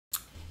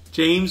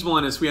James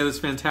Melendez, we have this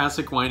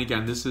fantastic wine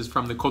again. This is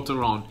from the Côtes de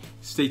Rhône.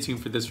 Stay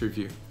tuned for this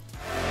review.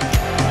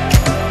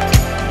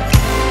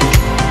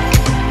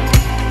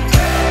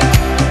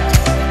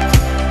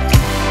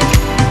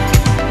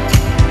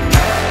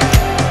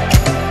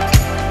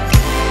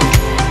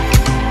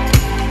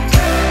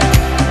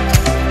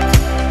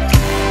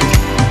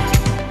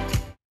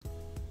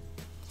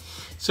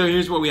 So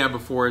here's what we have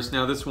before us.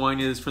 Now this wine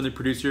is from the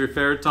producer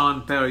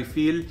Ferraton,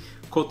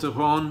 Côtes de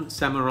Rhône,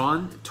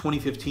 Samorëns,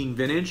 2015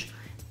 vintage.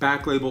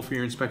 Back label for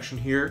your inspection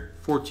here,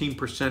 14%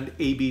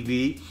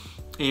 ABV.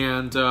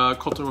 And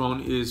Côtes de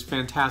Rhône is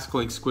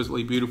fantastically,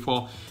 exquisitely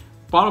beautiful.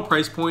 Bottle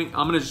price point,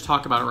 I'm gonna just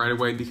talk about it right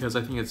away because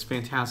I think it's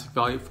fantastic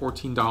value at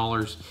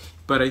 $14.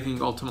 But I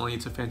think ultimately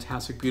it's a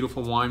fantastic,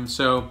 beautiful wine.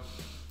 So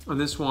on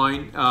this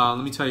wine,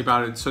 let me tell you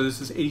about it. So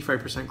this is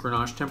 85%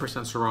 Grenache, 10%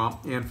 Syrah,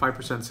 and 5%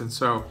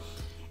 Cinsault.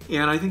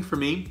 And I think for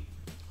me,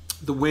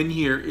 the win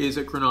here is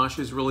that Grenache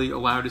is really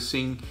allowed to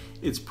sing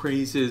its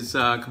praises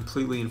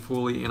completely and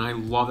fully, and I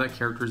love that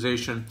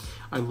characterization.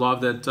 I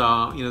love that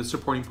the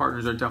supporting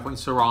partners are definitely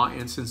Syrah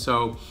and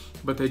Cinsault,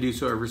 but they do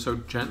so ever so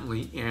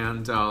gently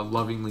and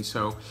lovingly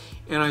so.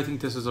 And I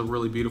think this is a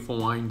really beautiful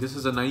wine. This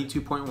is a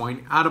 92-point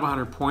wine out of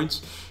 100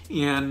 points,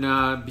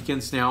 and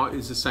begins now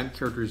is the scent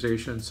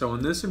characterization. So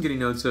in this, I'm getting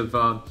notes of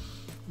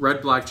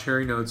red black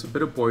cherry notes, a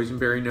bit of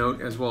boysenberry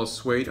note, as well as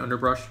suede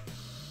underbrush,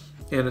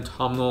 and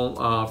autumnal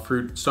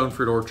stone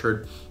fruit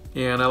orchard.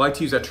 And I like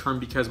to use that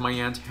term because my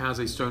aunt has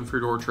a stone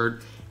fruit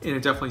orchard, and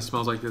it definitely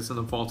smells like this in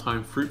the fall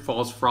time. Fruit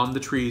falls from the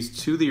trees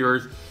to the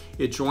earth.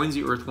 It joins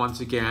the earth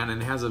once again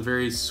and has a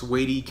very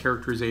suede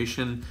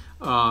characterization,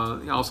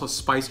 also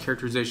spice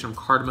characterization of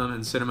cardamom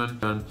and cinnamon.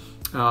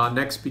 And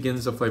next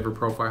begins the flavor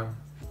profile.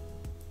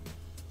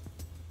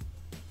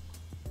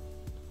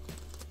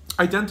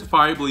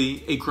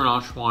 Identifiably a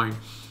Grenache wine,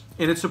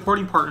 and its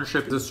supporting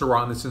partnership is the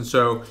Syrah and the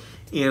Cinsault,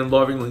 and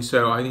lovingly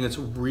so. I think it's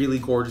a really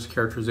gorgeous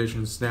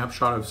characterization,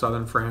 snapshot of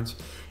southern France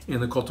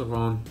and the Côtes de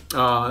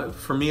Rhône.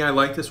 For me, I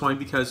like this wine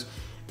because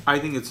I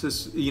think it's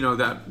this,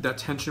 that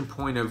tension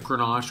point of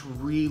Grenache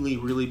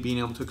really being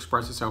able to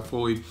express itself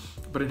fully,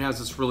 but it has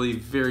this really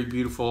very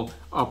beautiful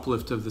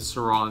uplift of the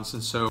Syrah and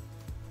Cinsault.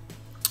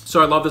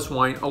 So I love this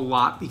wine a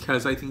lot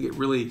because I think it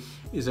really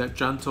is that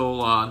gentle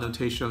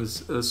notation of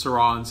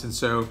Syrah and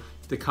Cinsault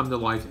that come to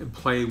life and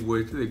play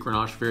with the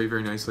Grenache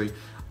very nicely.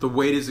 The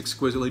weight is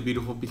exquisitely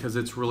beautiful because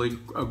it's really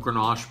a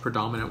Grenache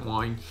predominant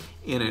wine,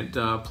 and it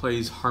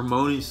plays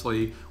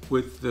harmoniously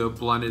with the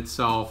blend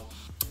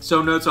itself.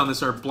 So notes on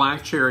this are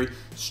black cherry,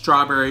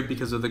 strawberry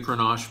because of the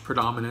Grenache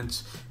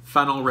predominance,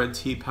 fennel, red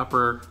tea,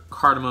 pepper,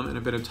 cardamom, and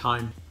a bit of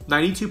thyme.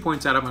 92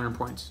 points out of 100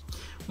 points.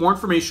 More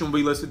information will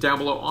be listed down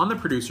below on the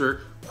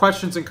producer.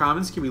 Questions and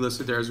comments can be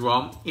listed there as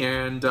well.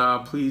 And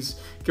please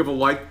give a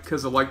like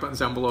because the like button's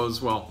down below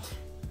as well.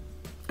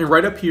 And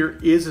right up here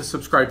is a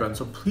subscribe button,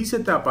 so please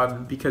hit that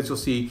button because you'll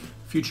see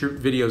future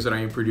videos that I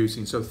am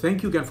producing. So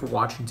thank you again for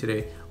watching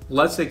today.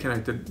 Let's stay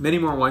connected. Many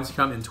more wines to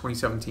come in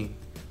 2017.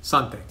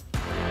 Santé.